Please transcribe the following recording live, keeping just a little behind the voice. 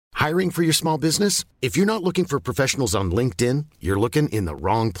Hiring for your small business? If you're not looking for professionals on LinkedIn, you're looking in the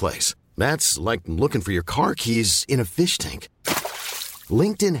wrong place. That's like looking for your car keys in a fish tank.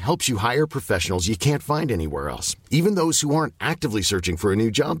 LinkedIn helps you hire professionals you can't find anywhere else, even those who aren't actively searching for a new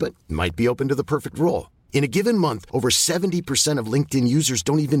job but might be open to the perfect role. In a given month, over 70% of LinkedIn users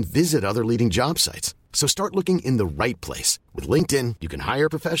don't even visit other leading job sites. So start looking in the right place. With LinkedIn, you can hire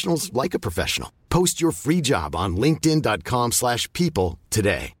professionals like a professional. Post your free job on linkedin.com/people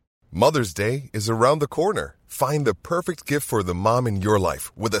today. Mother's Day is around the corner. Find the perfect gift for the mom in your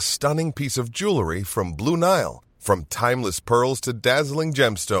life with a stunning piece of jewelry from Blue Nile. From timeless pearls to dazzling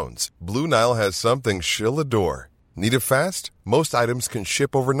gemstones, Blue Nile has something she'll adore. Need it fast? Most items can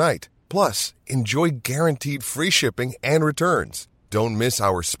ship overnight. Plus, enjoy guaranteed free shipping and returns. Don't miss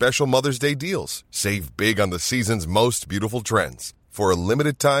our special Mother's Day deals. Save big on the season's most beautiful trends. For a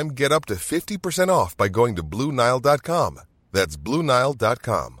limited time, get up to 50% off by going to BlueNile.com. That's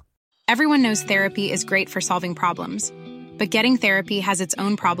BlueNile.com. Everyone knows therapy is great for solving problems. But getting therapy has its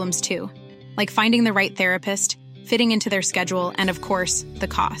own problems too. Like finding the right therapist, fitting into their schedule, and of course, the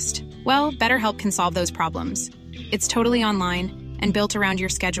cost. Well, BetterHelp can solve those problems. It's totally online and built around your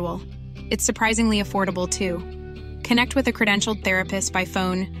schedule. It's surprisingly affordable too. Connect with a credentialed therapist by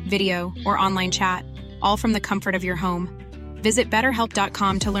phone, video, or online chat, all from the comfort of your home. Visit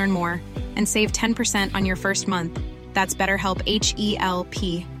BetterHelp.com to learn more and save 10% on your first month. That's BetterHelp,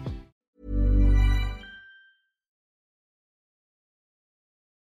 H-E-L-P.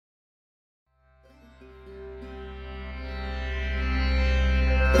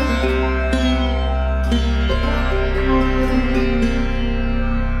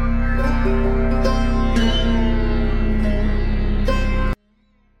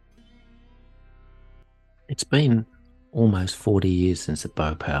 It's been almost 40 years since the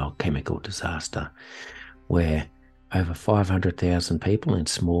Bhopal chemical disaster, where over 500,000 people in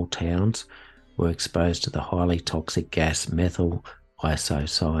small towns were exposed to the highly toxic gas methyl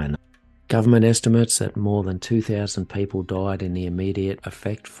isocyanate. Government estimates that more than 2,000 people died in the immediate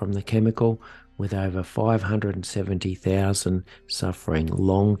effect from the chemical, with over 570,000 suffering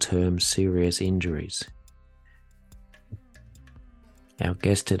long-term serious injuries. Our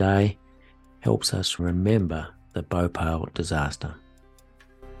guest today helps us remember the Bhopal disaster.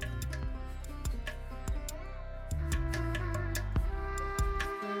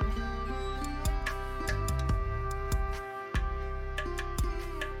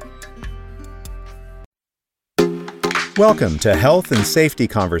 Welcome to Health and Safety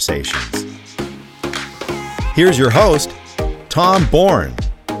Conversations. Here's your host, Tom Bourne.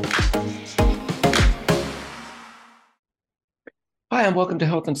 Hi, and welcome to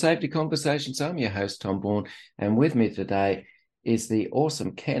Health and Safety Conversations. I'm your host, Tom Bourne, and with me today is the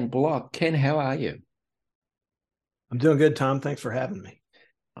awesome Ken Bloch. Ken, how are you? I'm doing good, Tom. Thanks for having me.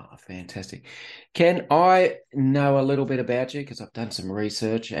 Oh, fantastic. Ken, I know a little bit about you because I've done some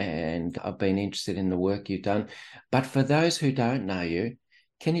research and I've been interested in the work you've done. But for those who don't know you,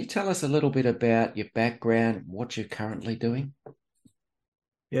 can you tell us a little bit about your background, what you're currently doing?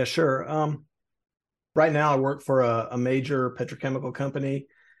 Yeah, sure. Right now, I work for a major petrochemical company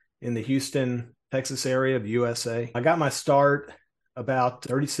in the Houston, Texas area of the USA. I got my start about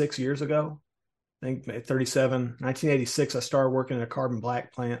 36 years ago. I think 1986, I started working in a carbon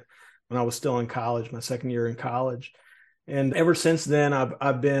black plant when I was still in college, my second year in college. And ever since then,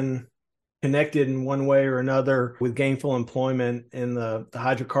 I've been connected in one way or another with gainful employment in the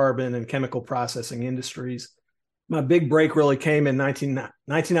hydrocarbon and chemical processing industries. My big break really came in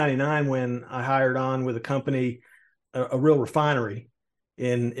 1999 when I hired on with a company, a real refinery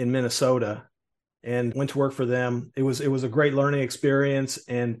in Minnesota, and went to work for them. It was a great learning experience.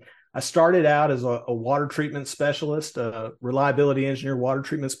 And I started out as a water treatment specialist, a reliability engineer, water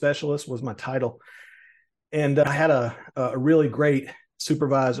treatment specialist was my title. And I had a really great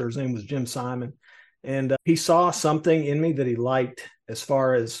supervisor. His name was Jim Simon. And he saw something in me that he liked as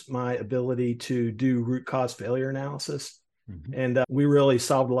far as my ability to do root cause failure analysis. Mm-hmm. And we really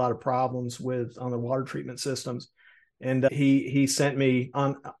solved a lot of problems on the water treatment systems. And he sent me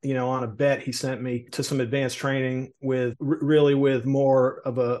on a bet. He sent me to some advanced training with more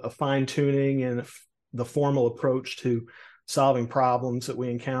of a fine tuning and the formal approach to solving problems that we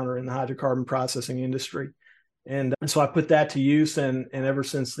encounter in the hydrocarbon processing industry. And so I put that to use. And ever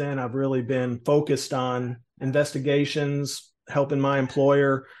since then, I've really been focused on investigations, helping my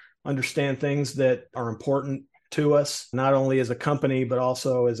employer understand things that are important to us, not only as a company, but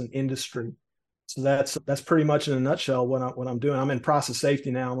also as an industry. So that's pretty much in a nutshell what I'm doing. I'm in process safety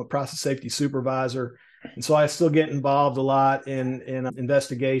now. I'm a process safety supervisor And so I still get involved a lot in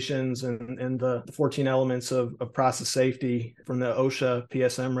investigations and the 14 elements of process safety from the OSHA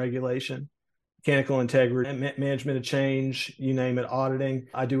PSM regulation, mechanical integrity, management of change, you name it, auditing.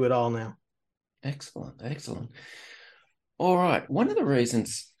 I do it all now. Excellent. All right. One of the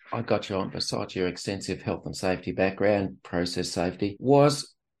reasons I got you on, besides your extensive health and safety background, process safety,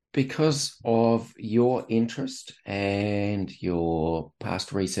 was because of your interest and your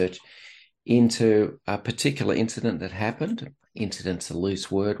past research into a particular incident that happened. Incident's a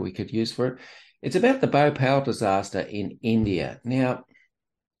loose word we could use for it. It's about the Bhopal disaster in India. Now,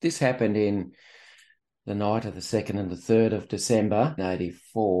 this happened in the night of the 2nd and the 3rd of December,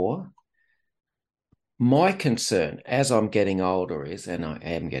 1984. My concern, as I'm getting older is, and I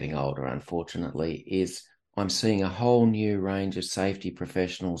am getting older, unfortunately, is I'm seeing a whole new range of safety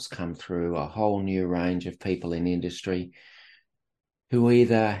professionals come through, a whole new range of people in industry who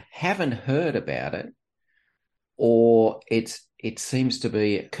either haven't heard about it or it seems to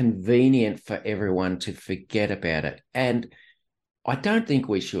be convenient for everyone to forget about it. And I don't think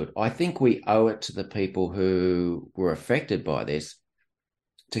we should. I think we owe it to the people who were affected by this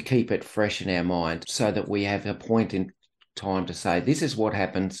to keep it fresh in our mind so that we have a point in time to say, this is what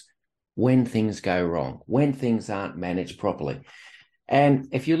happens when things go wrong, when things aren't managed properly. And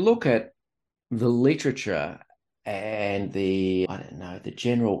if you look at the literature and the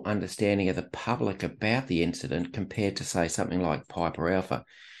general understanding of the public about the incident compared to, say, something like Piper Alpha,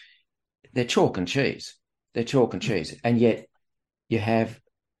 they're chalk and cheese. And yet you have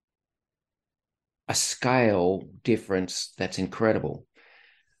a scale difference that's incredible.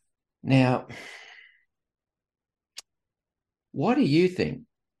 Now, why do you think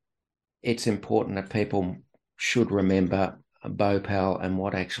it's important that people should remember Bhopal and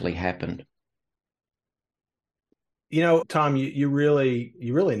what actually happened? Tom, you really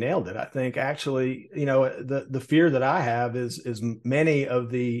nailed it. I think actually, the fear that I have is many of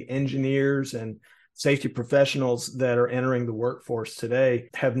the engineers and safety professionals that are entering the workforce today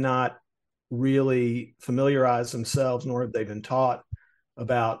have not really familiarized themselves, nor have they been taught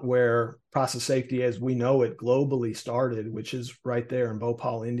about where process safety as we know it globally started, which is right there in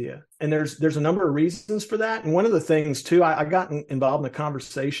Bhopal, India. And there's a number of reasons for that. And one of the things too, I got involved in a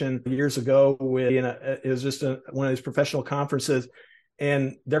conversation years ago with, it was just one of these professional conferences,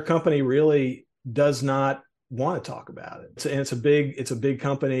 and their company really does not want to talk about it. And it's a big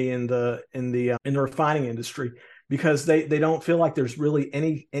company in the refining industry because they don't feel like there's really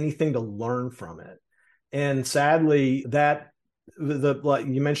anything to learn from it. And sadly, that like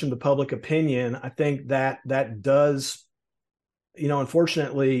you mentioned, the public opinion, I think that does,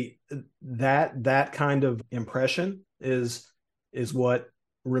 unfortunately, that kind of impression is what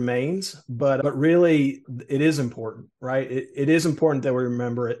remains. But really, it is important, right? It is important that we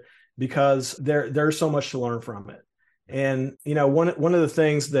remember it because there's so much to learn from it. And one of the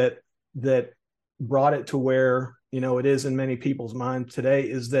things that brought it to where it is in many people's minds today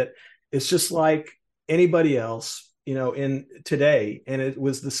is that it's just like anybody else in today. And it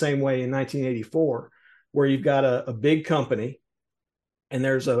was the same way in 1984, where you've got a big company and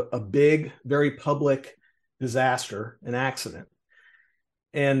there's a big, very public disaster, an accident.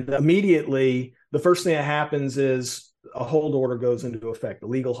 And immediately the first thing that happens is a hold order goes into effect, a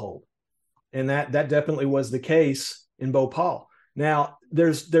legal hold. And that definitely was the case in Bhopal. Now,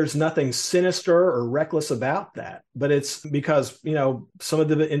 there's nothing sinister or reckless about that, but it's because, some of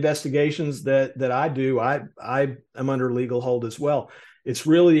the investigations that I do, I am under legal hold as well. It's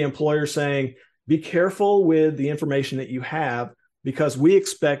really the employer saying, be careful with the information that you have because we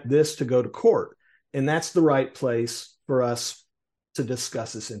expect this to go to court. And that's the right place for us to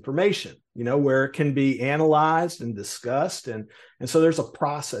discuss this information, where it can be analyzed and discussed. And so there's a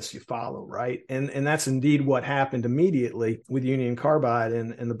process you follow, right? And that's indeed what happened immediately with Union Carbide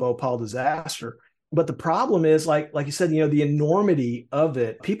and the Bhopal disaster. But the problem is, like you said, the enormity of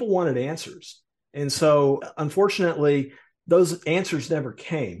it, people wanted answers. And so unfortunately, those answers never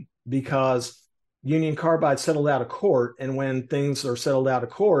came because Union Carbide settled out of court. And when things are settled out of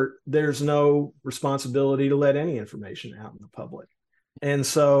court, there's no responsibility to let any information out in the public. And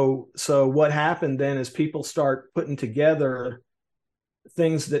so what happened then is people start putting together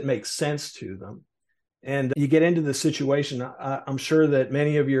things that make sense to them. And you get into the situation. I'm sure that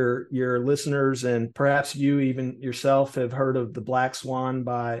many of your listeners, and perhaps you even yourself, have heard of The Black Swan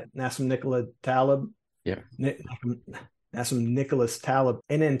by Nassim Nicholas Taleb. Yeah. Nassim Nicholas Taleb,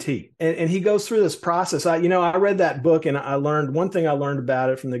 NNT. And he goes through this process. I read that book and I learned one thing I learned about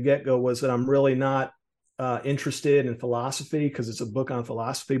it from the get-go was that I'm really not interested in philosophy because it's a book on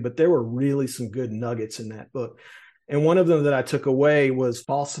philosophy, but there were really some good nuggets in that book. And one of them that I took away was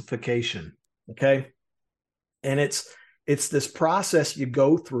falsification. Okay. And it's this process you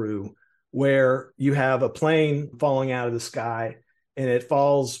go through where you have a plane falling out of the sky and it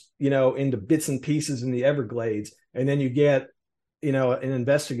falls, into bits and pieces in the Everglades. And then you get, an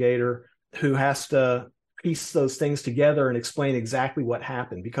investigator who has to piece those things together and explain exactly what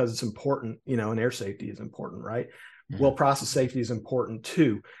happened, because it's important, and air safety is important, right? Mm-hmm. Well, process safety is important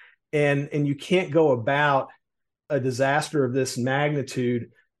too. And you can't go about a disaster of this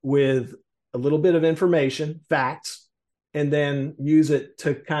magnitude with a little bit of information, facts, and then use it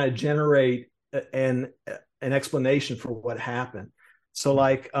to kind of generate an explanation for what happened. So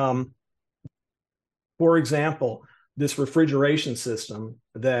for example, this refrigeration system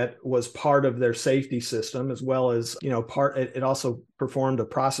that was part of their safety system, as well as, it also performed a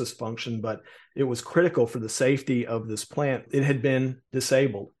process function, but it was critical for the safety of this plant. It had been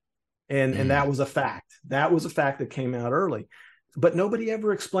disabled. And that was a fact. That was a fact that came out early. But nobody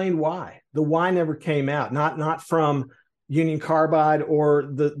ever explained why. The why never came out, not from Union Carbide or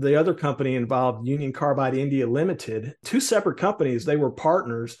the other company involved, Union Carbide India Limited. Two separate companies, they were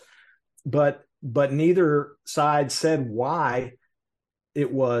partners, but neither side said why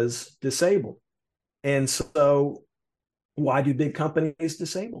it was disabled. And so why do big companies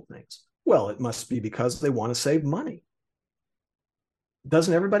disable things? Well, it must be because they want to save money.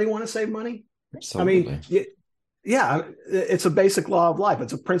 Doesn't everybody want to save money? Absolutely. I mean, yeah, it's a basic law of life.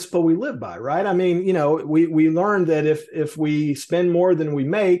 It's a principle we live by, right? I mean, we learned that if we spend more than we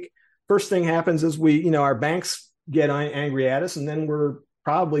make, first thing happens is our banks get angry at us, and then we're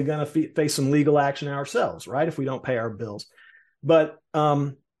probably going to face some legal action ourselves, right? If we don't pay our bills. But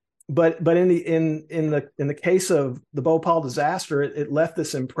in the case of the Bhopal disaster, it left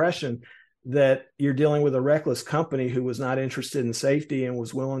this impression that you're dealing with a reckless company who was not interested in safety and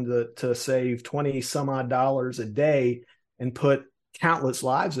was willing to save 20 some odd dollars a day and put countless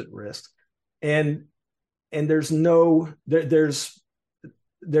lives at risk. And there's no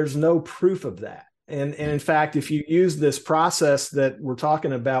proof of that. And in fact, if you use this process that we're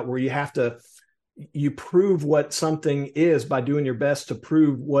talking about, where you prove what something is by doing your best to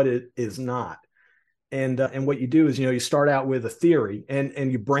prove what it is not. And what you do is, you start out with a theory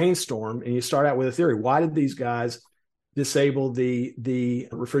and you brainstorm and you start out with a theory. Why did these guys disable the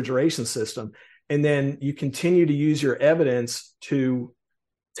refrigeration system? And then you continue to use your evidence to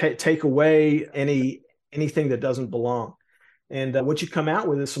take away anything that doesn't belong. And what you come out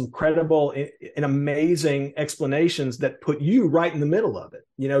with is some credible and amazing explanations that put you right in the middle of it.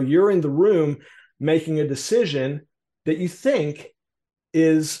 You're in the room making a decision that you think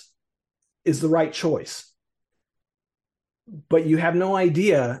is the right choice, but you have no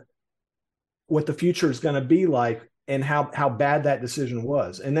idea what the future is going to be like and how bad that decision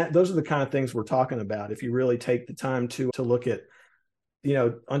was. And those are the kind of things we're talking about. If you really take the time to look at,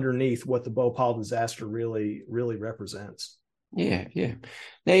 underneath what the Bhopal disaster really represents. Yeah.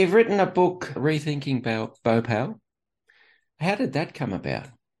 Now, you've written a book, Rethinking Bhopal. How did that come about?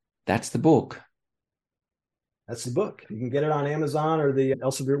 That's the book. That's the book. You can get it on Amazon or the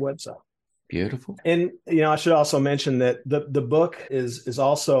Elsevier website. Beautiful. And I should also mention that the book is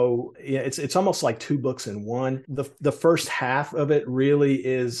also, it's almost like two books in one. The first half of it really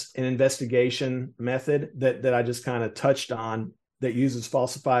is an investigation method that I just kind of touched on, that uses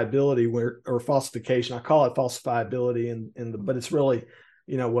falsifiability or falsification. I call it falsifiability but it's really,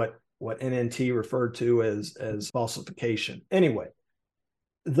 what NNT referred to as falsification. Anyway,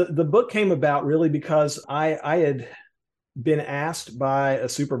 the book came about really because I had been asked by a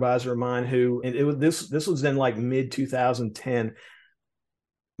supervisor of mine this was in like mid 2010.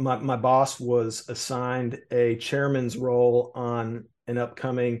 My boss was assigned a chairman's role on an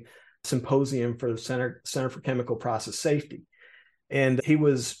upcoming symposium for the Center for Chemical Process Safety. And he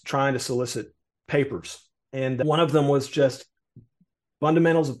was trying to solicit papers. And one of them was just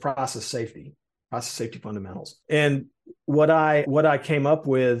fundamentals of process safety fundamentals. And what I came up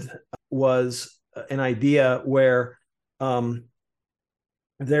with was an idea where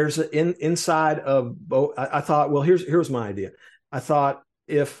there's inside of both. I thought, well, here's my idea. I thought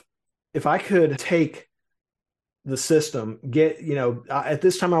if I could take the system, at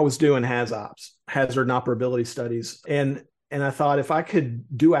this time I was doing HAZOPs, hazard and operability studies, and I thought if I could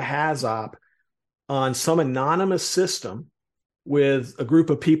do a HAZOP on some anonymous system with a group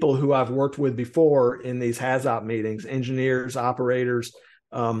of people who I've worked with before in these HAZOP meetings, engineers, operators,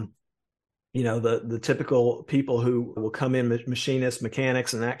 the typical people who will come in, machinists,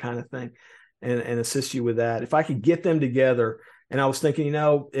 mechanics, and that kind of thing, and assist you with that. If I could get them together, and I was thinking,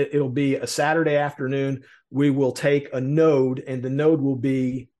 it'll be a Saturday afternoon, we will take a node, and the node will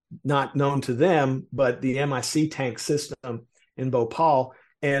be not known to them, but the MIC tank system in Bhopal.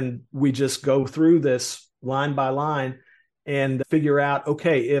 And we just go through this line by line and figure out,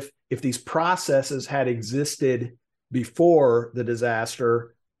 okay, if these processes had existed before the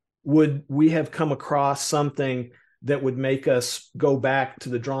disaster, would we have come across something that would make us go back to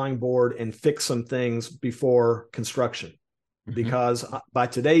the drawing board and fix some things before construction? Because by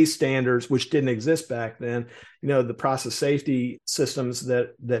today's standards, which didn't exist back then, the process safety systems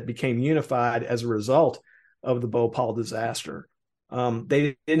that became unified as a result of the Bhopal disaster,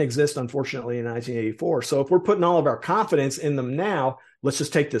 they didn't exist, unfortunately, in 1984. So if we're putting all of our confidence in them now, let's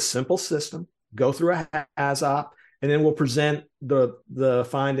just take this simple system, go through a HAZOP, and then we'll present the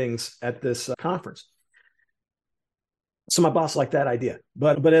findings at this conference. So my boss liked that idea.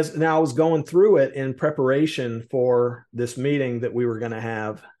 But as now I was going through it in preparation for this meeting that we were going to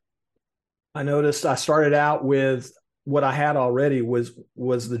have, I noticed I started out with what I had already was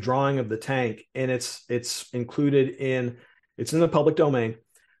the drawing of the tank, and it's included it's in the public domain.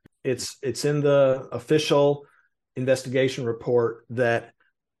 It's in the official investigation report that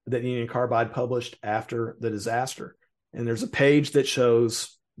Union Carbide published after the disaster. And there's a page that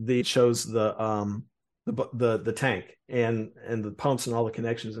shows the tank and the pumps and all the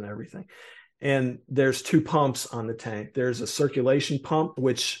connections and everything. And there's two pumps on the tank. There's a circulation pump,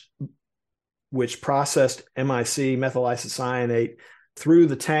 which processed MIC, methyl isocyanate, through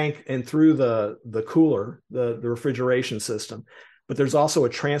the tank and through the cooler, the refrigeration system. But there's also a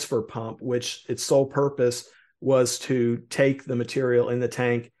transfer pump, which its sole purpose was to take the material in the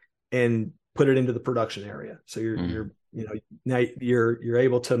tank and put it into the production area. So now you're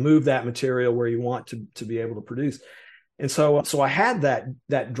able to move that material where you want to be able to produce. And so I had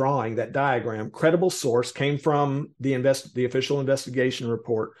that drawing, that diagram. Credible source, came from the official investigation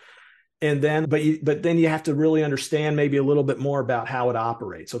report. And then, but then you have to really understand maybe a little bit more about how it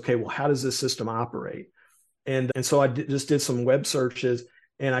operates. Okay, well, how does this system operate? And so I just did some web searches,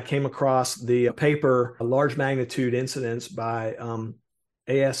 and I came across the paper, Large Magnitude Incidents by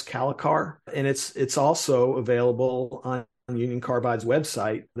A.S. Kalikar, and it's also available on Union Carbide's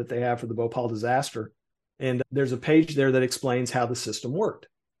website that they have for the Bhopal disaster. And there's a page there that explains how the system worked.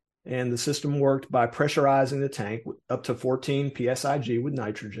 And the system worked by pressurizing the tank up to 14 psig with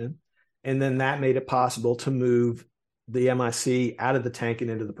nitrogen. And then that made it possible to move the MIC out of the tank and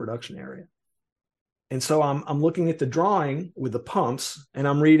into the production area. And so I'm looking at the drawing with the pumps, and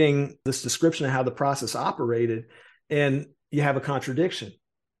I'm reading this description of how the process operated, and you have a contradiction,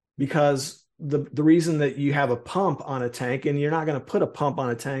 because the reason that you have a pump on a tank, and you're not going to put a pump on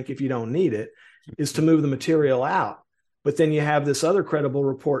a tank if you don't need it, is to move the material out. But then you have this other credible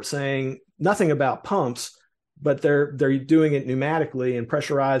report saying nothing about pumps, but they're doing it pneumatically and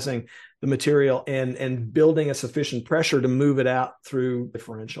pressurizing the material and building a sufficient pressure to move it out through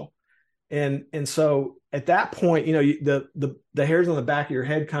differential. And so at that point, the hairs on the back of your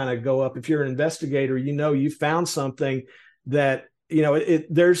head kind of go up. If you're an investigator, you found something that,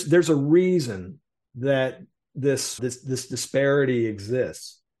 there's a reason that this disparity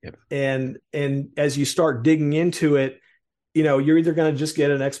exists. Yep. And as you start digging into it, you're either going to just get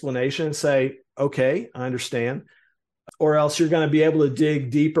an explanation and say, okay, I understand, or else you're going to be able to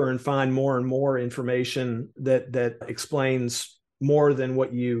dig deeper and find more and more information that explains more than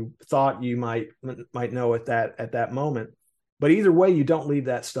what you thought you might know at that moment. But either way, you don't leave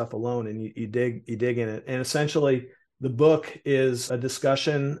that stuff alone, and you dig in it. And essentially, the book is a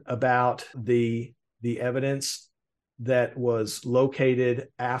discussion about the evidence that was located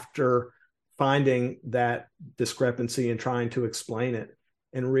after finding that discrepancy and trying to explain it.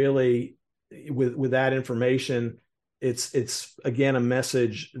 And really, with that information, it's again a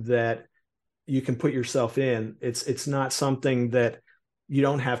message that you can put yourself in. It's not something that you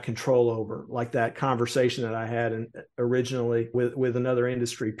don't have control over, like that conversation that I had originally with another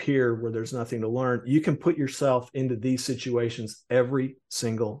industry peer where there's nothing to learn. You can put yourself into these situations every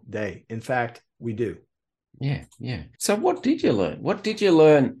single day. In fact, we do. Yeah. So what did you learn? What did you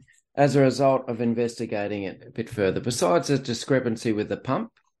learn as a result of investigating it a bit further, besides the discrepancy with the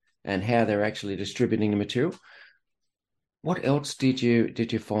pump and how they're actually distributing the material? What else did you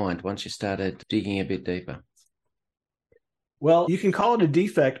find once you started digging a bit deeper? Well, you can call it a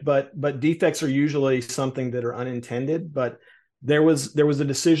defect, but defects are usually something that are unintended. But there was a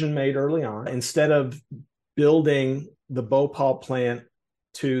decision made early on. Instead of building the Bhopal plant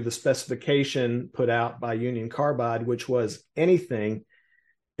to the specification put out by Union Carbide, which was anything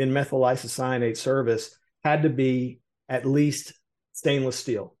in methyl isocyanate service had to be at least stainless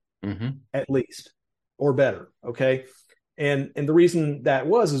steel, at least, or better. Okay. And the reason that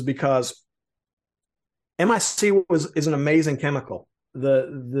is because MIC is an amazing chemical.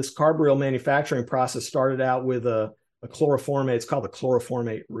 This carbaryl manufacturing process started out with a chloroformate. It's called the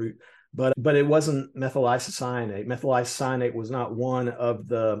chloroformate route. but it wasn't methyl isocyanate. Methyl isocyanate was not one of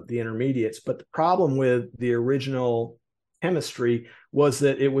the intermediates. But the problem with the original chemistry was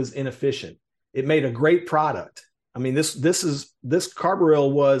that it was inefficient. It made a great product. I mean, this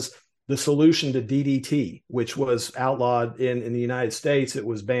carbaryl was the solution to DDT, which was outlawed in the United States. It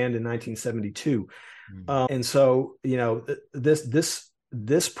was banned in 1972. And so,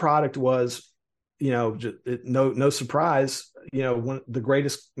 this product was, no surprise, one the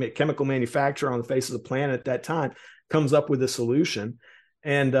greatest chemical manufacturer on the face of the planet at that time comes up with a solution.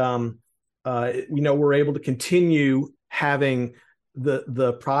 And, we're able to continue having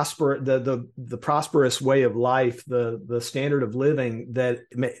the prosperous way of life, the standard of living that,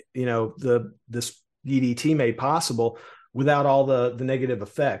 this DDT made possible without all the negative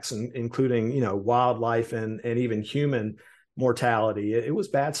effects, including, wildlife and even human mortality. It was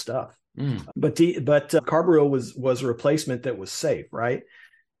bad stuff. But carbaryl was a replacement that was safe, right?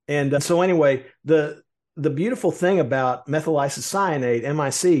 And so anyway, the beautiful thing about methyl isocyanate,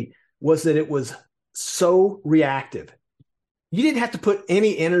 MIC, was that it was so reactive. You didn't have to put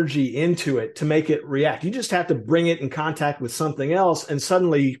any energy into it to make it react. You just have to bring it in contact with something else, and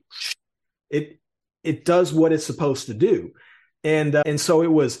suddenly it does what it's supposed to do. And so it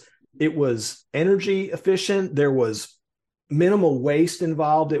was energy efficient. There was minimal waste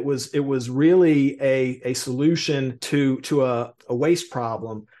involved. It was really a solution to a waste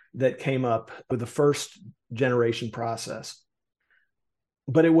problem that came up with the first generation process.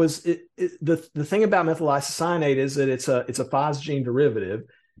 But the thing about methyl isocyanate is that it's a phosgene derivative,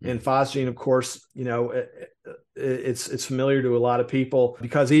 and phosgene, of course, it's familiar to a lot of people,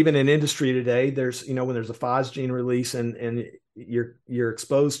 because even in industry today, there's when there's a phosgene release and you're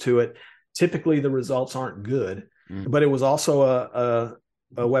exposed to it, typically the results aren't good. But it was also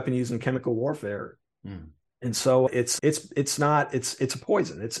a weapon used in chemical warfare. And so it's a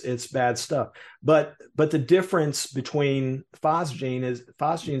poison. It's bad stuff. But the difference between phosgene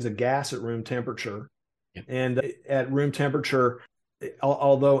is a gas at room temperature. Yep. And at room temperature,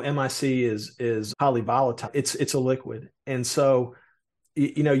 although MIC is highly volatile, it's a liquid. And so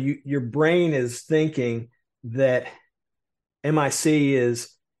your brain is thinking that MIC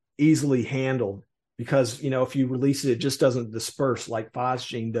is easily handled, because if you release it, it just doesn't disperse like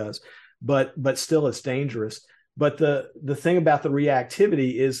phosgene does. But still, it's dangerous. But the thing about the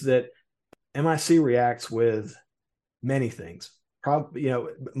reactivity is that MIC reacts with many things. Probably,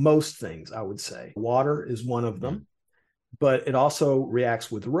 most things, I would say. Water is one of them, but it also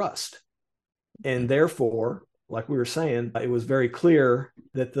reacts with rust. And therefore, like we were saying, it was very clear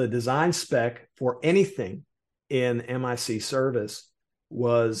that the design spec for anything in MIC service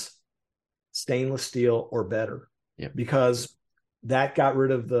was stainless steel or better. Yep. Because that got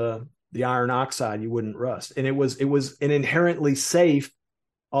rid of the iron oxide. You wouldn't rust. And it was an inherently safe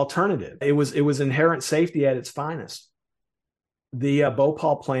alternative. It was inherent safety at its finest. The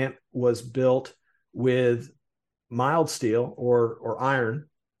Bhopal plant was built with mild steel or iron,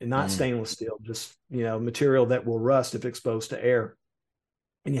 and not stainless steel, just material that will rust if exposed to air.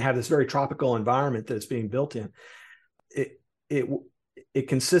 And you have this very tropical environment that it's being built in. It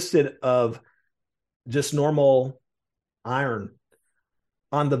consisted of just normal iron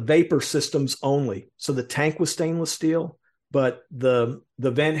on the vapor systems only. So the tank was stainless steel, but the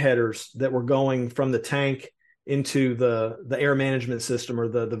vent headers that were going from the tank into the air management system, or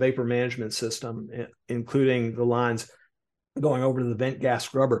the vapor management system, including the lines going over to the vent gas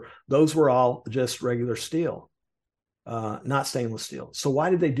scrubber, those were all just regular steel, not stainless steel. So why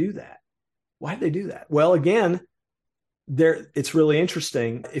did they do that? Well, again, it's really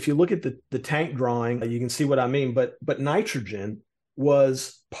interesting. If you look at the tank drawing, you can see what I mean. But nitrogen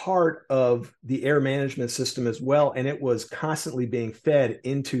was part of the air management system as well, and it was constantly being fed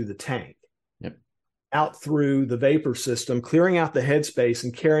into the tank. Yep. Out through the vapor system, clearing out the headspace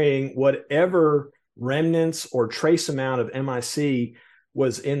and carrying whatever remnants or trace amount of MIC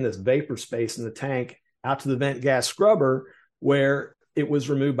was in this vapor space in the tank out to the vent gas scrubber, where it was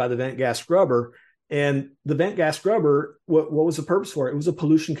removed by the vent gas scrubber. And the vent gas scrubber, what was the purpose for it? It was a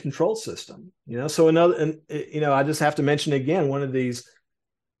pollution control system, So I just have to mention again, one of these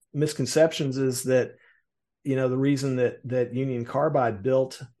misconceptions is that, the reason that Union Carbide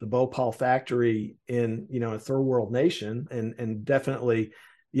built the Bhopal factory in, a third world nation, and definitely,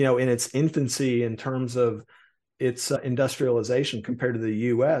 in its infancy in terms of its industrialization compared to the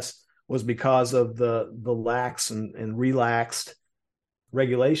U.S., was because of the lax and relaxed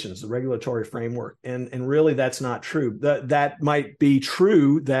regulations, the regulatory framework. And really, that's not true. That might be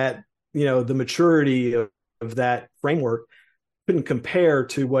true, that, the maturity of that framework couldn't compare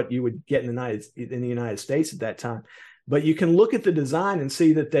to what you would get in the United States at that time. But you can look at the design and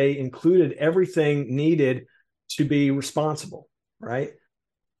see that they included everything needed to be responsible, right?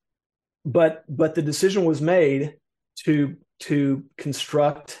 But the decision was made to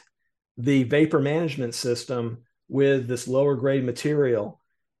construct the vapor management system with this lower grade material.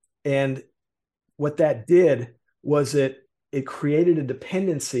 And what that did was it created a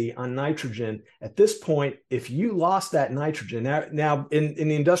dependency on nitrogen. At this point, if you lost that nitrogen, now in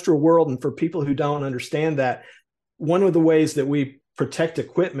the industrial world, and for people who don't understand that, one of the ways that we protect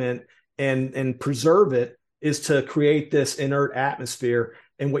equipment and preserve it is to create this inert atmosphere.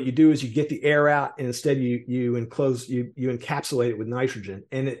 And what you do is you get the air out, and instead you encapsulate it with nitrogen.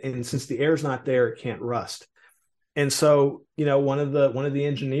 And since the air's not there, it can't rust. And so, one of the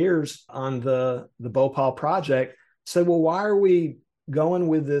engineers on the Bhopal project said, well, why are we going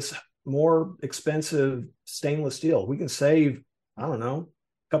with this more expensive stainless steel? We can save, I don't know,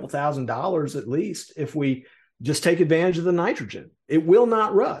 a couple $1,000s at least if we just take advantage of the nitrogen. It will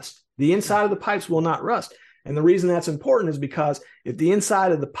not rust. The inside of the pipes will not rust. And the reason that's important is because if the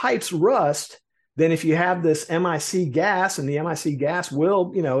inside of the pipes rust, then if you have this MIC gas, and the MIC gas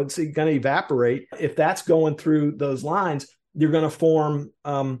will, it's going to evaporate. If that's going through those lines, you're going to form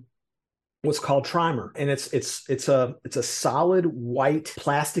what's called trimer. And it's a solid white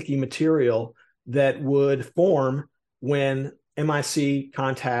plasticky material that would form when MIC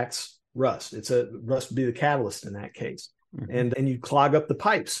contacts rust. Rust would be the catalyst in that case. Mm-hmm. And you clog up the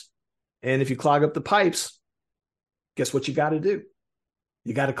pipes. And if you clog up the pipes, guess what you got to do?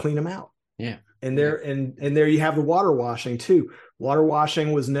 You got to clean them out. Yeah. And there you have the water washing too. Water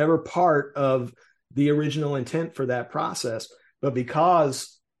washing was never part of the original intent for that process, but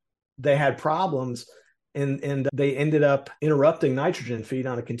because they had problems and they ended up interrupting nitrogen feed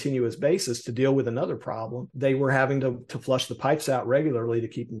on a continuous basis to deal with another problem, they were having to flush the pipes out regularly to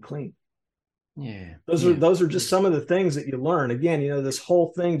keep them clean. Yeah. Those are just some of the things that you learn. Again, this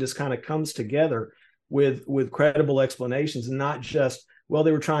whole thing just kind of comes together with credible explanations, and not just, well,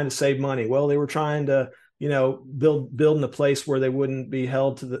 they were trying to save money. Well, they were trying to, build in a place where they wouldn't be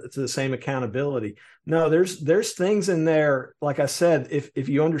held to the same accountability. No, there's things in there. Like I said, if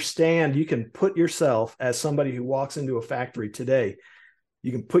you understand, you can put yourself as somebody who walks into a factory today,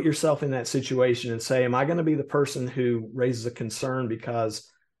 you can put yourself in that situation and say, am I going to be the person who raises a concern because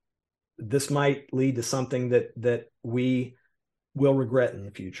this might lead to something that we will regret in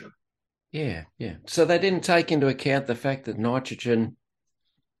the future? Yeah, yeah. So they didn't take into account the fact that nitrogen,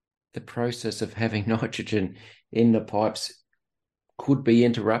 the process of having nitrogen in the pipes, could be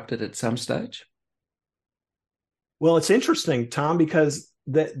interrupted at some stage? Well, it's interesting, Tom, because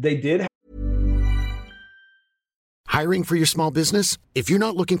they did. Hiring for your small business? If you're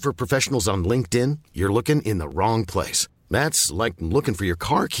not looking for professionals on LinkedIn, you're looking in the wrong place. That's like looking for your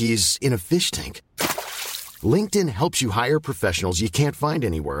car keys in a fish tank. LinkedIn helps you hire professionals you can't find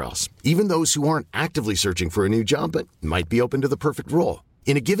anywhere else, even those who aren't actively searching for a new job but might be open to the perfect role.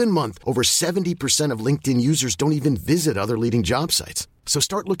 In a given month, over 70% of LinkedIn users don't even visit other leading job sites. So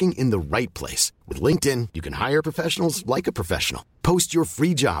start looking in the right place. With LinkedIn, you can hire professionals like a professional. Post your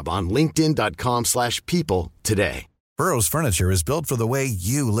free job on linkedin.com/people today. Burrow's furniture is built for the way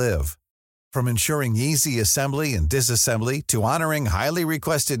you live. From ensuring easy assembly and disassembly to honoring highly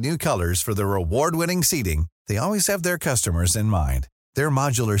requested new colors for their award-winning seating, they always have their customers in mind. Their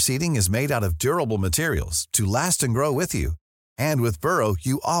modular seating is made out of durable materials to last and grow with you. And with Burrow,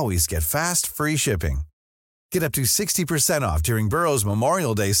 you always get fast, free shipping. Get up to 60% off during Burrow's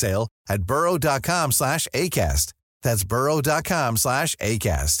Memorial Day sale at burrow.com/ACAST. That's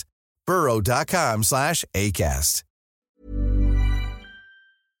burrow.com/ACAST. burrow.com/ACAST.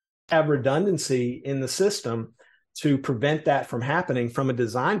 Have redundancy in the system to prevent that from happening from a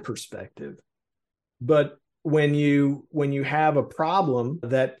design perspective. But when you have a problem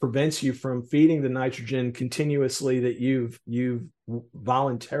that prevents you from feeding the nitrogen continuously that you've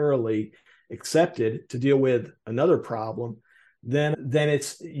voluntarily accepted to deal with another problem, then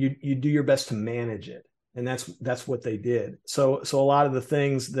it's you do your best to manage it. And that's what they did. So a lot of the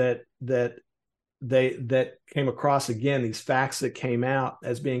things that came across, again, these facts that came out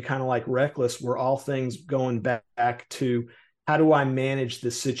as being kind of like reckless, were all things going back to, how do I manage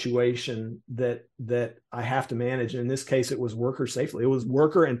this situation that I have to manage? And in this case, it was worker safety. It was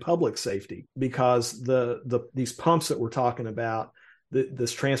worker and public safety, because these pumps that we're talking about,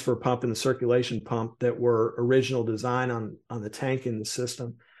 this transfer pump and the circulation pump that were original design on the tank in the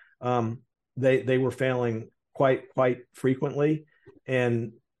system, they were failing quite frequently.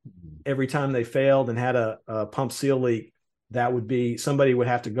 And every time they failed and had a pump seal leak, that would be, somebody would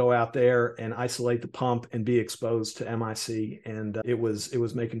have to go out there and isolate the pump and be exposed to MIC. And it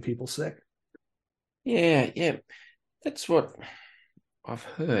was making people sick. Yeah. That's what I've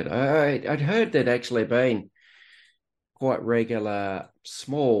heard. I'd heard there'd actually been quite regular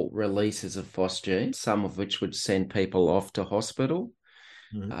small releases of phosgene, some of which would send people off to hospital.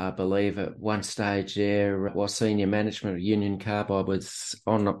 Mhm. I believe at one stage there, while senior management of Union Carbide was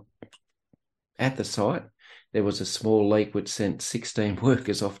at the site, there was a small leak which sent 16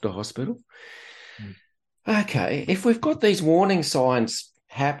 workers off to hospital. Mm. Okay, if we've got these warning signs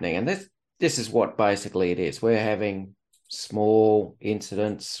happening, and this is what basically it is, we're having small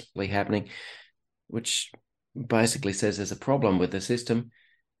incidents happening, which basically says there's a problem with the system.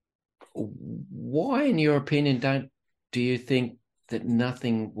 Why, in your opinion, do you think that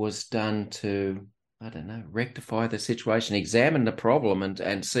nothing was done to, I don't know, rectify the situation, examine the problem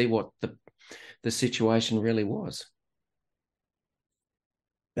and see what the situation really was?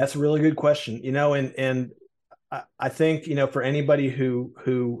 That's a really good question. And I think, for anybody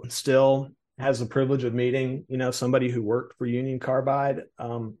who still has the privilege of meeting, somebody who worked for Union Carbide,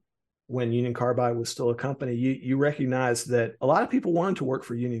 when Union Carbide was still a company, you recognize that a lot of people wanted to work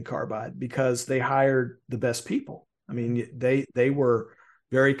for Union Carbide because they hired the best people. I mean, they were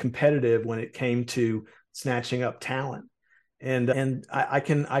very competitive when it came to snatching up talent. And I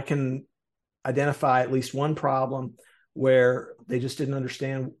can identify at least one problem where they just didn't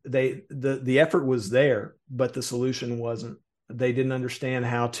understand. The effort was there, but the solution wasn't. They didn't understand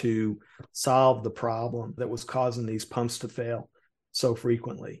how to solve the problem that was causing these pumps to fail so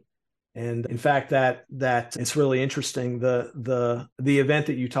frequently. And in fact, that it's really interesting. The event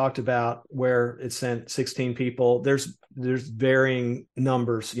that you talked about where it sent 16 people, there's varying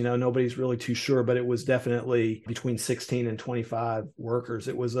numbers. Nobody's really too sure, but it was definitely between 16 and 25 workers.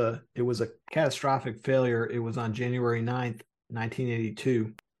 It was a catastrophic failure. It was on January 9th,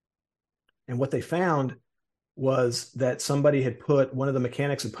 1982. And what they found was that one of the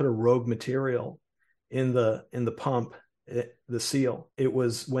mechanics had put a rogue material in the pump, the seal. It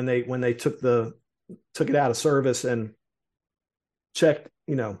was when they took it out of service and checked,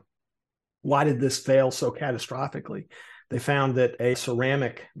 why did this fail so catastrophically? They found that a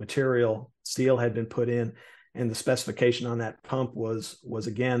ceramic material steel had been put in, and the specification on that pump was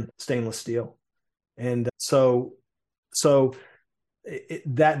again stainless steel. And so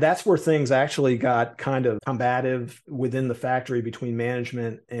that's where things actually got kind of combative within the factory between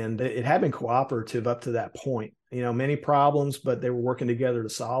management, and it had been cooperative up to that point. Many problems, but they were working together to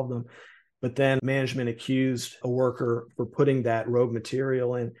solve them. But then management accused a worker for putting that rogue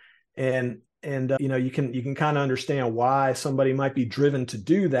material in, and you can kind of understand why somebody might be driven to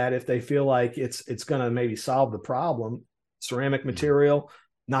do that if they feel like it's going to maybe solve the problem. Ceramic material,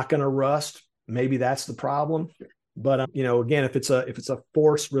 not going to rust. Maybe that's the problem. But again, if it's a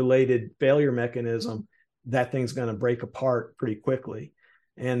force related failure mechanism, that thing's going to break apart pretty quickly.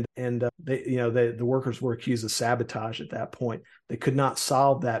 And the workers were accused of sabotage at that point. They could not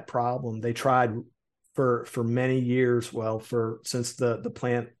solve that problem. They tried for many years, since the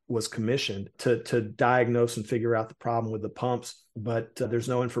plant was commissioned, to diagnose and figure out the problem with the pumps, but there's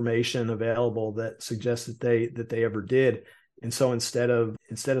no information available that suggests that they ever did. And so instead of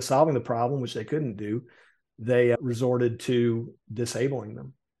solving the problem, which they couldn't do, they resorted to disabling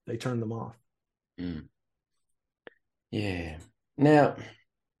them. They turned them off. Mm. Yeah. Now,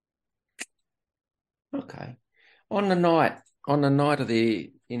 okay. On the night of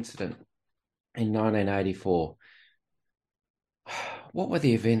the incident in 1984, what were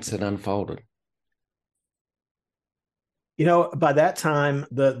the events that unfolded? By that time,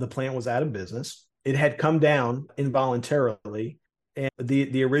 the plant was out of business. It had come down involuntarily, and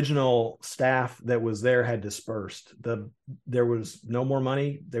the original staff that was there had dispersed. There was no more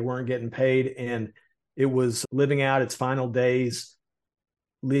money. They weren't getting paid, and it was living out its final days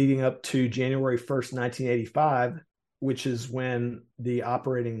leading up to January 1st, 1985, which is when the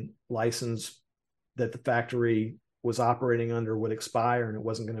operating license that the factory was operating under would expire, and it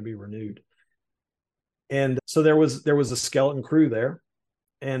wasn't going to be renewed. And so there was a skeleton crew there,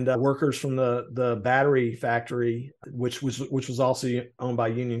 and workers from the battery factory, which was also owned by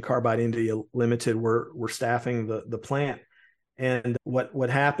Union Carbide India Limited, were staffing the plant. And what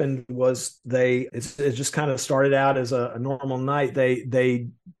happened was it just kind of started out as a normal night. They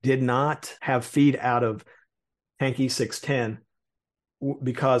did not have feed out of tank E610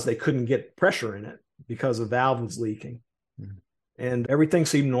 because they couldn't get pressure in it because the valve was leaking. Mm-hmm. And everything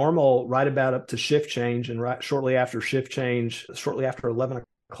seemed normal right about up to shift change. And shortly after shift change, shortly after 11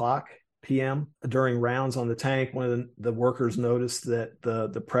 o'clock p.m., during rounds on the tank, one of the workers noticed that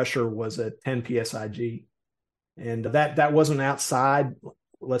the pressure was at 10 psig. And that wasn't outside,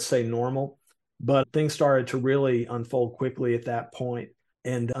 let's say, normal. But things started to really unfold quickly at that point.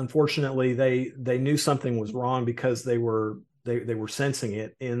 And unfortunately, they knew something was wrong because they were sensing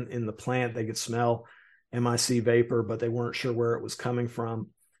it in the plant. They could smell MIC vapor, but they weren't sure where it was coming from.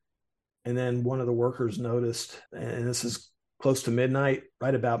 And then one of the workers noticed, and this is close to midnight,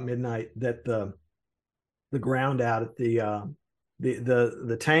 right about midnight, that the ground out at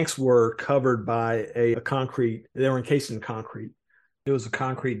the tanks were covered by a concrete. They were encased in concrete. It was a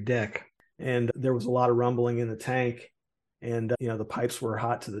concrete deck, and there was a lot of rumbling in the tank, and the pipes were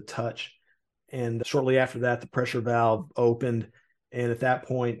hot to the touch. And shortly after that, the pressure valve opened, and at that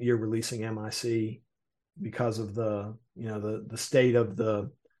point, you're releasing MIC because of the state of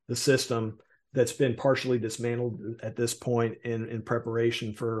the system that's been partially dismantled at this point in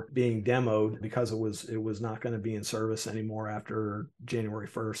preparation for being demoed, because it was not going to be in service anymore after January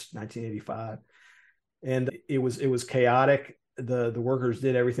 1st, 1985. And it was chaotic. The workers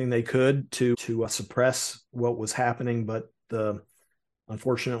did everything they could to suppress what was happening, but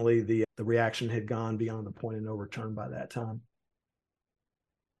unfortunately the reaction had gone beyond the point of no return by that time.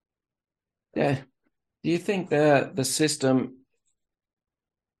 Yeah. Do you think the system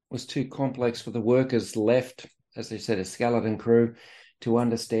was too complex for the workers left, as they said, a skeleton crew, to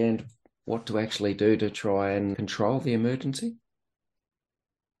understand what to actually do to try and control the emergency?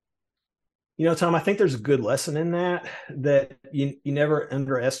 Tom, I think there's a good lesson in that you never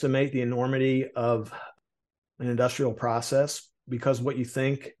underestimate the enormity of an industrial process, because what you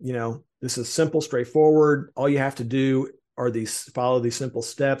think, this is simple, straightforward. All you have to do are follow these simple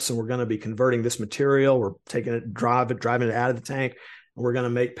steps, and we're going to be converting this material. We're taking it, driving it out of the tank, and we're going to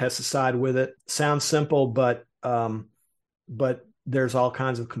make pesticide with it. Sounds simple, but there's all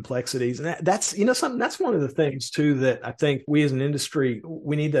kinds of complexities, and that's something. That's one of the things too that I think we as an industry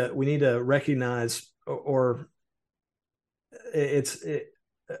we need to recognize, or it's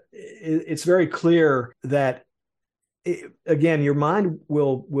very clear that again, your mind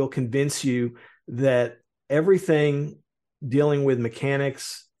will convince you that everything dealing with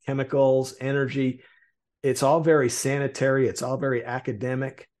mechanics, chemicals, energy, it's all very sanitary, it's all very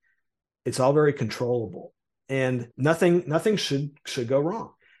academic, it's all very controllable, and nothing should go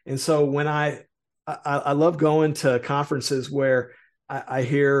wrong. And so when I love going to conferences where I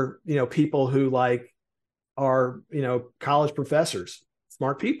hear people who are college professors,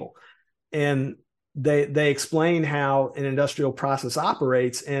 smart people, and they explain how an industrial process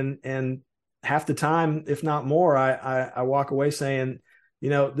operates, and half the time, if not more, I walk away saying,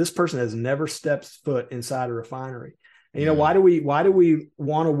 this person has never stepped foot inside a refinery. And, why do we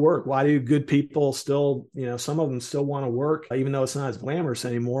want to work? Why do good people still, some of them still want to work, even though it's not as glamorous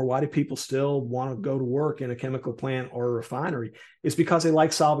anymore? Why do people still want to go to work in a chemical plant or a refinery? It's because they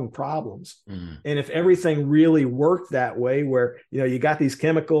like solving problems. And if everything really worked that way, where, you got these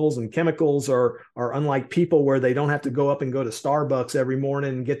chemicals, and chemicals are unlike people, where they don't have to go up and go to Starbucks every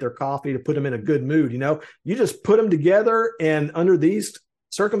morning and get their coffee to put them in a good mood. You just put them together, and under these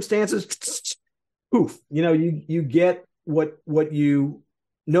circumstances, poof, you get what you're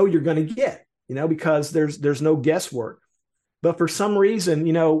going to get, because there's no guesswork. But for some reason,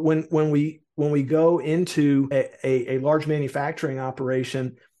 when we go into a large manufacturing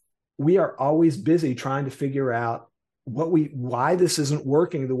operation, we are always busy trying to figure out why this isn't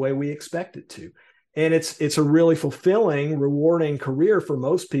working the way we expect it to. And it's a really fulfilling, rewarding career for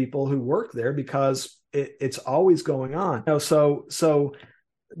most people who work there, because it's always going on. So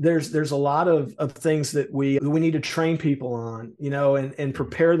there's a lot of things that we need to train people on, and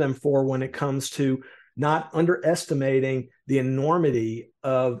prepare them for, when it comes to not underestimating the enormity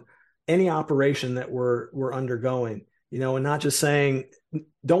of any operation that we're undergoing, and not just saying,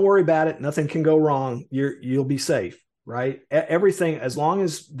 don't worry about it, nothing can go wrong, you'll be safe, right? Everything, as long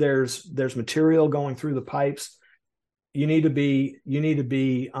as there's material going through the pipes, you need to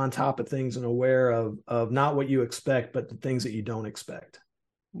be on top of things and aware of not what you expect, but the things that you don't expect.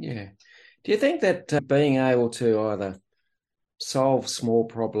 Yeah. Do you think that being able to either solve small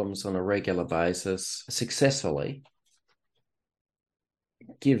problems on a regular basis successfully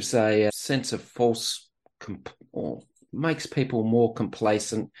gives a sense of or makes people more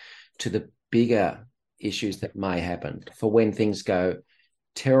complacent to the bigger issues that may happen for when things go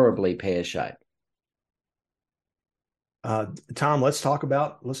terribly pear-shaped? Tom, let's talk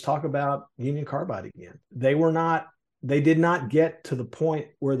about Union Carbide again. They did not get to the point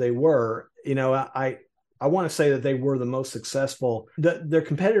where they were. I want to say that they were the most successful. Their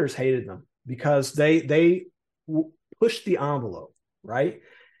competitors hated them because they pushed the envelope, right?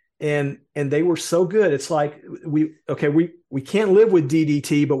 And they were so good. It's like we can't live with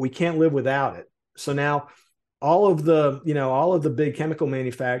DDT, but we can't live without it. So now all of the big chemical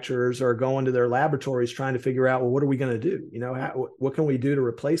manufacturers are going to their laboratories trying to figure out, well, what are we going to do? What can we do to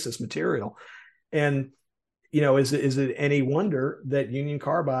replace this material? And is it any wonder that Union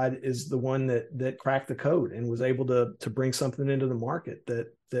Carbide is the one that cracked the code and was able to bring something into the market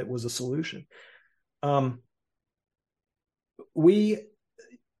that was a solution? We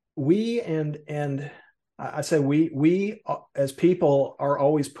I say we as people are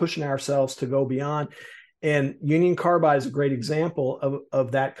always pushing ourselves to go beyond. And Union Carbide is a great example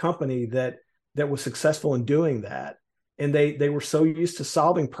of that company that was successful in doing that. And they were so used to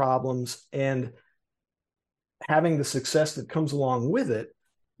solving problems and having the success that comes along with it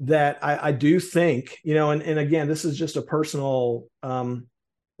that I do think, and again, this is just a personal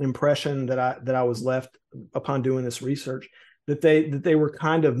impression that I was left upon doing this research, that they were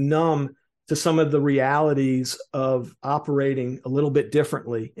kind of numb to some of the realities of operating a little bit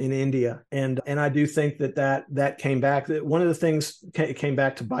differently in India. And I do think that came back. One of the things came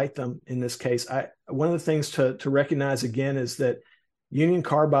back to bite them in this case. One of the things to recognize again is that Union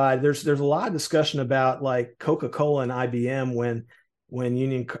Carbide, there's a lot of discussion about like Coca-Cola and IBM when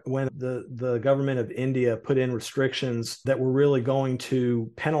the government of India put in restrictions that were really going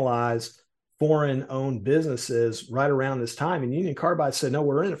to penalize foreign-owned businesses right around this time. And Union Carbide said, no,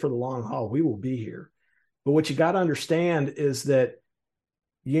 we're in it for the long haul. We will be here. But what you got to understand is that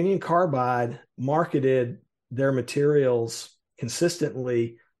Union Carbide marketed their materials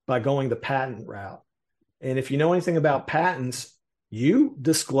consistently by going the patent route. And if you know anything about patents, you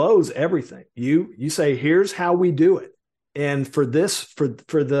disclose everything. You say, here's how we do it. And for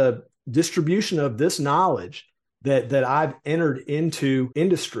the distribution of this knowledge that I've entered into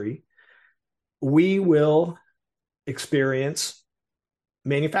industry, we will experience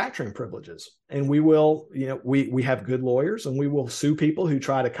manufacturing privileges, and we will, we have good lawyers, and we will sue people who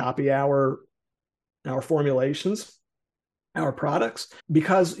try to copy our formulations, our products,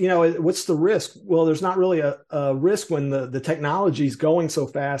 because, what's the risk? Well, there's not really a risk when the technology is going so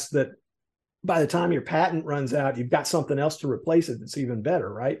fast that by the time your patent runs out, you've got something else to replace it that's even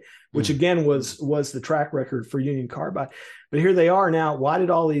better, right? Which again was the track record for Union Carbide. But here they are now. Why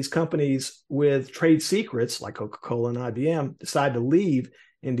did all these companies with trade secrets like Coca-Cola and IBM decide to leave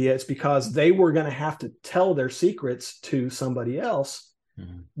India? It's because they were going to have to tell their secrets to somebody else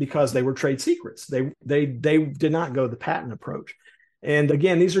because they were trade secrets. They did not go the patent approach. And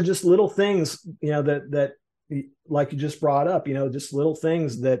again, these are just little things, that like you just brought up, just little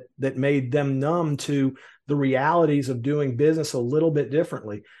things that made them numb to the realities of doing business a little bit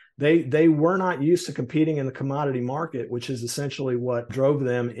differently. They were not used to competing in the commodity market, which is essentially what drove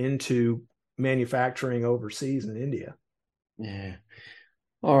them into manufacturing overseas in India. Yeah.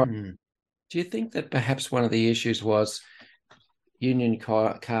 All right. Do you think that perhaps one of the issues was Union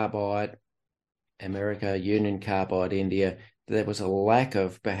Carbide, America, Union Carbide, India, there was a lack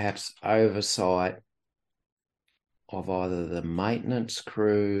of perhaps oversight of either the maintenance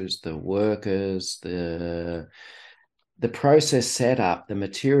crews, the workers, the process set up, the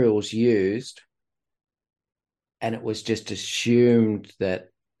materials used, and it was just assumed that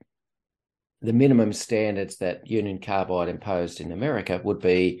the minimum standards that Union Carbide imposed in America would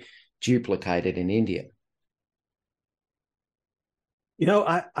be duplicated in India?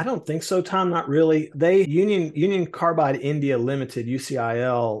 I don't think so, Tom. Not really. Union Carbide India Limited,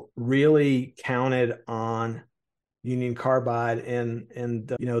 UCIL, really counted on Union Carbide and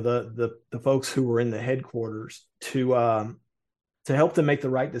the folks who were in the headquarters to help them make the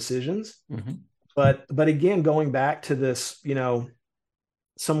right decisions. Mm-hmm. But again, going back to this,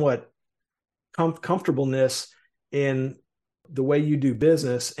 somewhat comfortableness in the way you do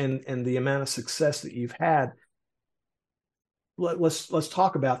business and the amount of success that you've had. Let's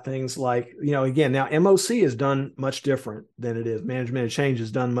talk about things like, again, now MOC is done much different than it is. Management of change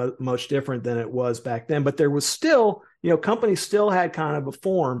is done much different than it was back then. But there was still, companies still had kind of a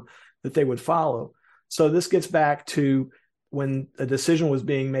form that they would follow. So this gets back to when a decision was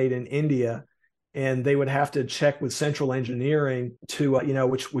being made in India, and they would have to check with central engineering to,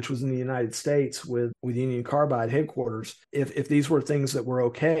 which was in the United States with Union Carbide headquarters. If these were things that were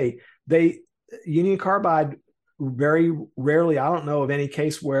okay, Union Carbide very rarely, I don't know of any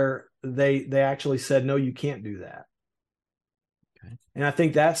case where they actually said, no, you can't do that. Okay. And I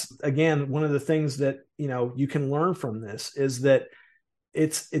think that's, again, one of the things that, you can learn from this is that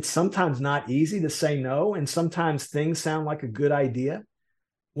it's sometimes not easy to say no. And sometimes things sound like a good idea.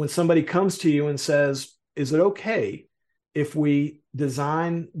 When somebody comes to you and says, is it okay if we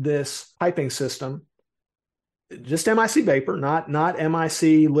design this piping system, just MIC vapor, not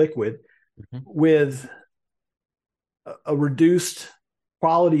MIC liquid, with a reduced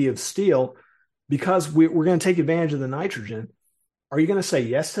quality of steel, because we're going to take advantage of the nitrogen, are you going to say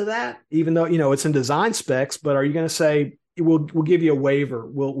yes to that? Even though, it's in design specs, but are you going to say, we'll give you a waiver.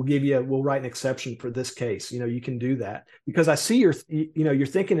 We'll write an exception for this case. You can do that because I see you're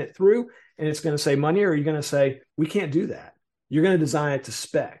thinking it through and it's going to say money, or are you going to say, we can't do that? You're going to design it to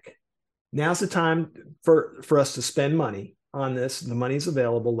spec. Now's the time for us to spend money on this. The money's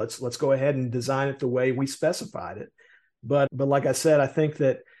available. Let's go ahead and design it the way we specified it. But like I said, I think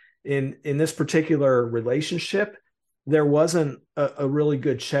that in this particular relationship, there wasn't a really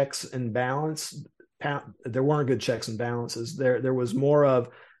good checks and balance. There weren't good checks and balances. There was more of,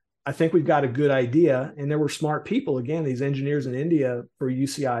 I think we've got a good idea. And there were smart people. Again, these engineers in India for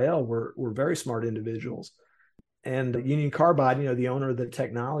UCIL were very smart individuals. And Union Carbide, the owner of the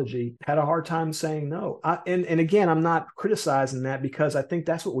technology, had a hard time saying no. And again, I'm not criticizing that because I think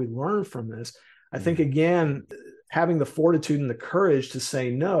that's what we learned from this. I think, again, having the fortitude and the courage to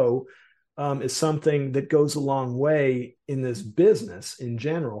say no is something that goes a long way in this business in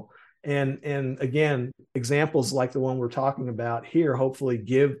general. And again, examples like the one we're talking about here hopefully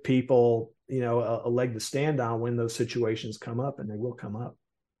give people, a leg to stand on when those situations come up, and they will come up.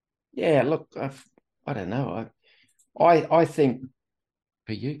 Yeah, look, I don't know. I think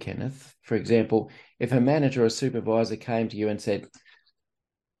for you, Kenneth, for example, if a manager or supervisor came to you and said,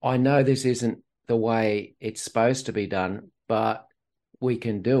 I know this isn't the way it's supposed to be done, but we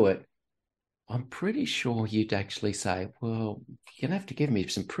can do it, I'm pretty sure you'd actually say, well, you're going to have to give me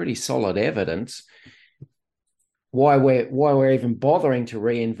some pretty solid evidence why we're even bothering to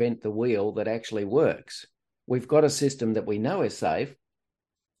reinvent the wheel that actually works. We've got a system that we know is safe.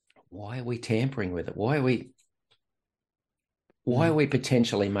 Why are we tampering with it? Why are we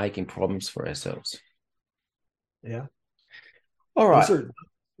potentially making problems for ourselves? Yeah. All right.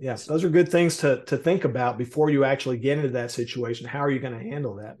 Those are good things to think about before you actually get into that situation. How are you going to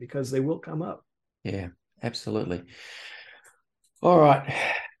handle that? Because they will come up. Yeah, absolutely. All right.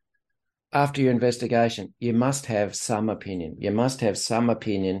 After your investigation, you must have some opinion. You must have some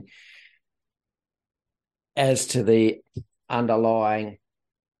opinion as to the underlying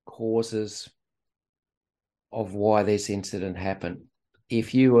causes of why this incident happened.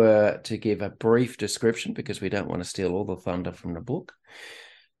 If you were to give a brief description, because we don't want to steal all the thunder from the book,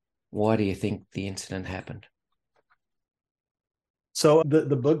 why do you think the incident happened? So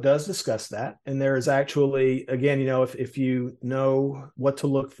the book does discuss that. And there is actually, again, if you know what to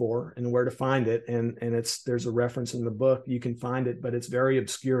look for and where to find it, and there's a reference in the book, you can find it, but it's very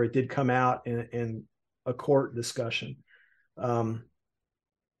obscure. It did come out in a court discussion.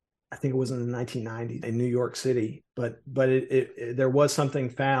 I think it was in the 1990s in New York City, but there was something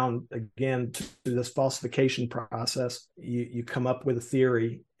found, again, through this falsification process. You come up with a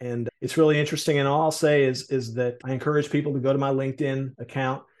theory, and it's really interesting. And all I'll say is that I encourage people to go to my LinkedIn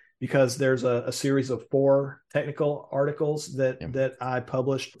account, because there's a series of 4 technical articles that I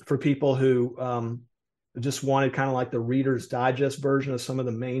published for people who just wanted kind of like the Reader's Digest version of some of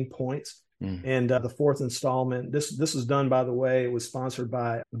the main points. And the 4th installment, this was done, by the way, it was sponsored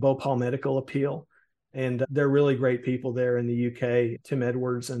by the Bhopal Medical Appeal. And they're really great people there in the UK, Tim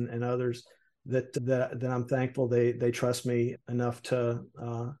Edwards and others that I'm thankful they trust me enough to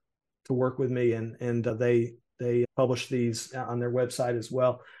work with me. And they publish these on their website as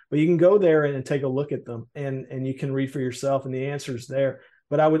well. But you can go there and take a look at them, and you can read for yourself, and the answer's there.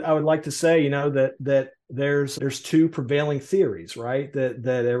 But I would like to say, that there's 2 prevailing theories, right? That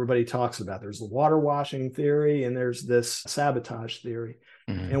everybody talks about. There's the water washing theory, and there's this sabotage theory.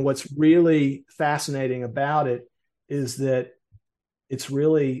 Mm-hmm. And what's really fascinating about it is that it's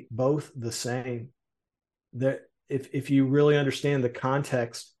really both the same. That if you really understand the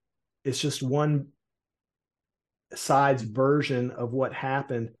context, it's just one side's version of what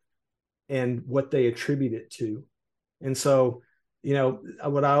happened and what they attribute it to. And so,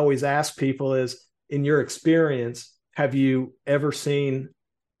 what I always ask people is, in your experience, have you ever seen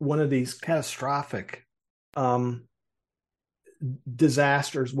one of these catastrophic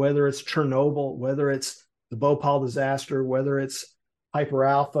disasters, whether it's Chernobyl, whether it's the Bhopal disaster, whether it's Hyper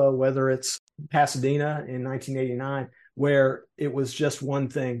Alpha, whether it's Pasadena in 1989, where it was just one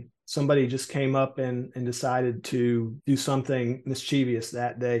thing? Somebody just came up and decided to do something mischievous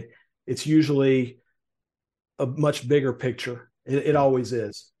that day. It's usually a much bigger picture. It always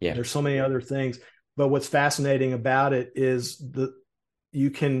is. Yeah. There's so many other things, but what's fascinating about it is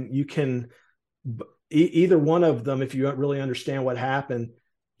you can either one of them, if you don't really understand what happened,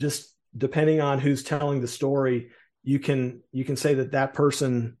 just depending on who's telling the story, you can say that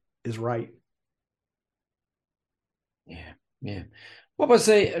person is right. Yeah. What was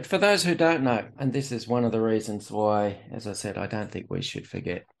for those who don't know, and this is one of the reasons why, as I said, I don't think we should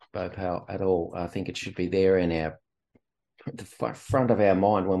forget Bhopal at all. I think it should be there in the front of our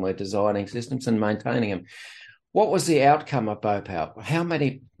mind when we're designing systems and maintaining them. What was the outcome of Bhopal? How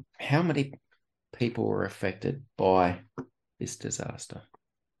many people were affected by this disaster?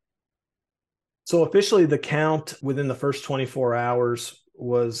 So officially, the count within the first 24 hours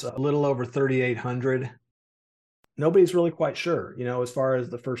was a little over 3,800. Nobody's really quite sure, as far as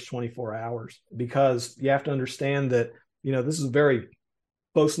the first 24 hours, because you have to understand that, this is a very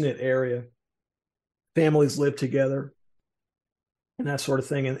close-knit area. Families live together and that sort of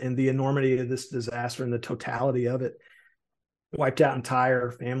thing. And the enormity of this disaster and the totality of it wiped out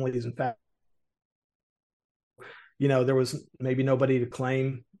entire families. In fact, there was maybe nobody to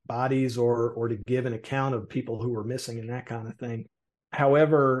claim bodies or to give an account of people who were missing and that kind of thing.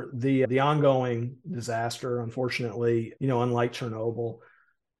 However, the ongoing disaster, unfortunately, unlike Chernobyl,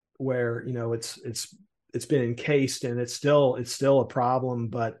 where it's been encased and it's still a problem,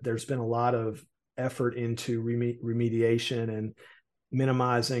 but there's been a lot of effort into remediation and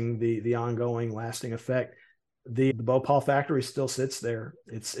minimizing the ongoing lasting effect. The Bhopal factory still sits there.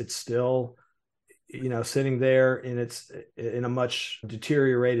 It's still sitting there, and it's in a much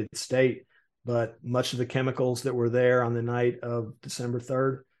deteriorated state. But much of the chemicals that were there on the night of December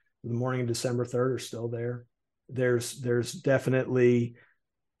 3rd, the morning of December 3rd, are still there. There's definitely,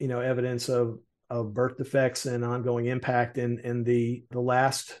 evidence of birth defects and ongoing impact. And the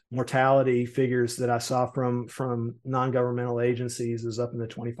last mortality figures that I saw from non-governmental agencies is up in the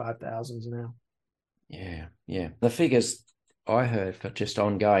 25,000s now. Yeah. The figures I heard for just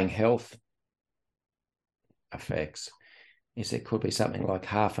ongoing health effects is there could be something like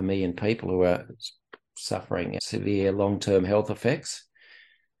 500,000 people who are suffering severe long-term health effects.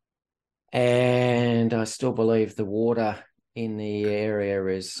 And I still believe the water in the area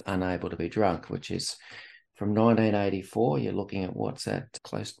is unable to be drunk, which is from 1984. You're looking at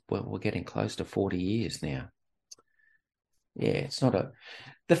we're getting close to 40 years now. Yeah, it's not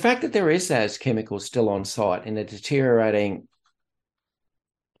the fact that there is those chemicals still on site in a deteriorating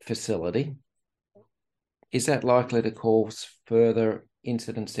facility, is that likely to cause further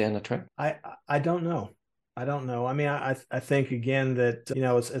incidents down the track? I don't know. I mean, I think, again, that,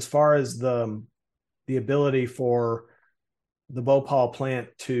 as far as the ability for the Bhopal plant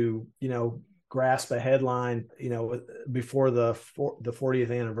to, grasp a headline, before the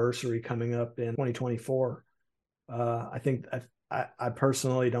 40th anniversary coming up in 2024, I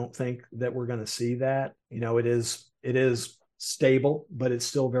personally don't think that we're going to see that. It is stable, but it's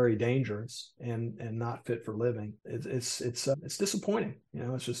still very dangerous and not fit for living. It's disappointing.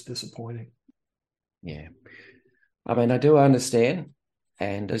 It's just disappointing. Yeah. I mean, I do understand,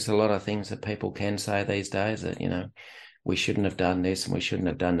 and there's a lot of things that people can say these days that, we shouldn't have done this and we shouldn't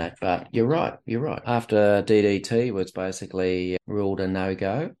have done that. But you're right. After DDT was basically ruled a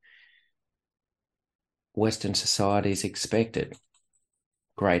no-go, Western societies expected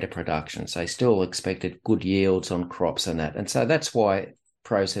greater productions. They still expected good yields on crops and that. And so that's why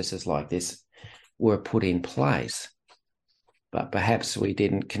processes like this were put in place. But perhaps we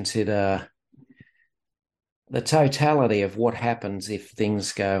didn't consider the totality of what happens if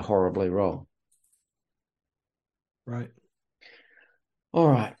things go horribly wrong. Right. All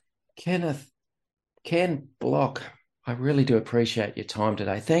right. Ken Bloch, I really do appreciate your time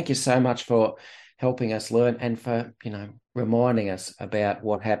today. Thank you so much for helping us learn and for, reminding us about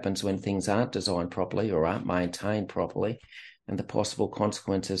what happens when things aren't designed properly or aren't maintained properly and the possible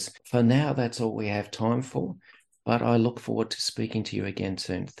consequences. For now, that's all we have time for, but I look forward to speaking to you again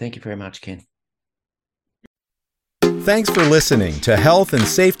soon. Thank you very much, Ken. Thanks for listening to Health and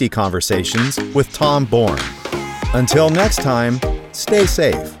Safety Conversations with Tom Bourne. Until next time, stay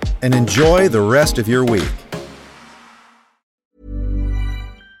safe and enjoy the rest of your week.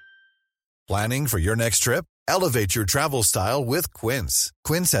 Planning for your next trip? Elevate your travel style with Quince.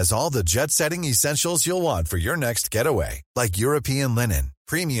 Quince has all the jet-setting essentials you'll want for your next getaway, like European linen,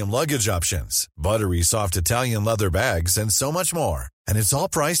 premium luggage options, buttery soft Italian leather bags, and so much more. And it's all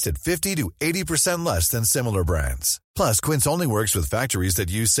priced at 50 to 80% less than similar brands. Plus, Quince only works with factories that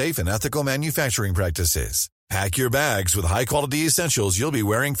use safe and ethical manufacturing practices. Pack your bags with high-quality essentials you'll be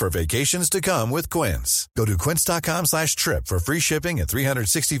wearing for vacations to come with Quince. Go to quince.com/trip for free shipping and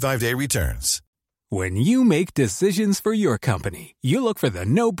 365-day returns. When you make decisions for your company, you look for the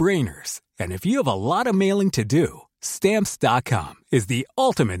no-brainers. And if you have a lot of mailing to do, Stamps.com is the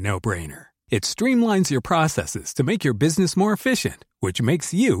ultimate no-brainer. It streamlines your processes to make your business more efficient, which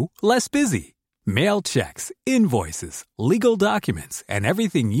makes you less busy. Mail checks, invoices, legal documents, and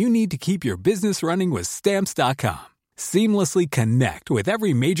everything you need to keep your business running with Stamps.com. Seamlessly connect with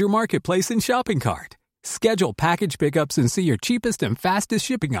every major marketplace and shopping cart. Schedule package pickups and see your cheapest and fastest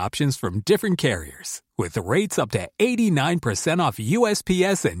shipping options from different carriers, with rates up to 89% off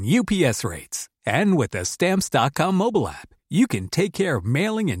USPS and UPS rates. And with the Stamps.com mobile app, you can take care of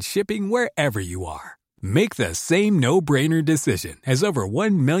mailing and shipping wherever you are. Make the same no-brainer decision as over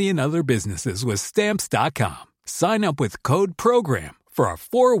 1 million other businesses with Stamps.com. Sign up with code PROGRAM for a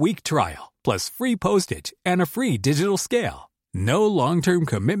 4-week trial, plus free postage and a free digital scale. No long-term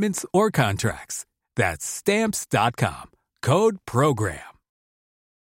commitments or contracts. That's Stamps.com. Code PROGRAM.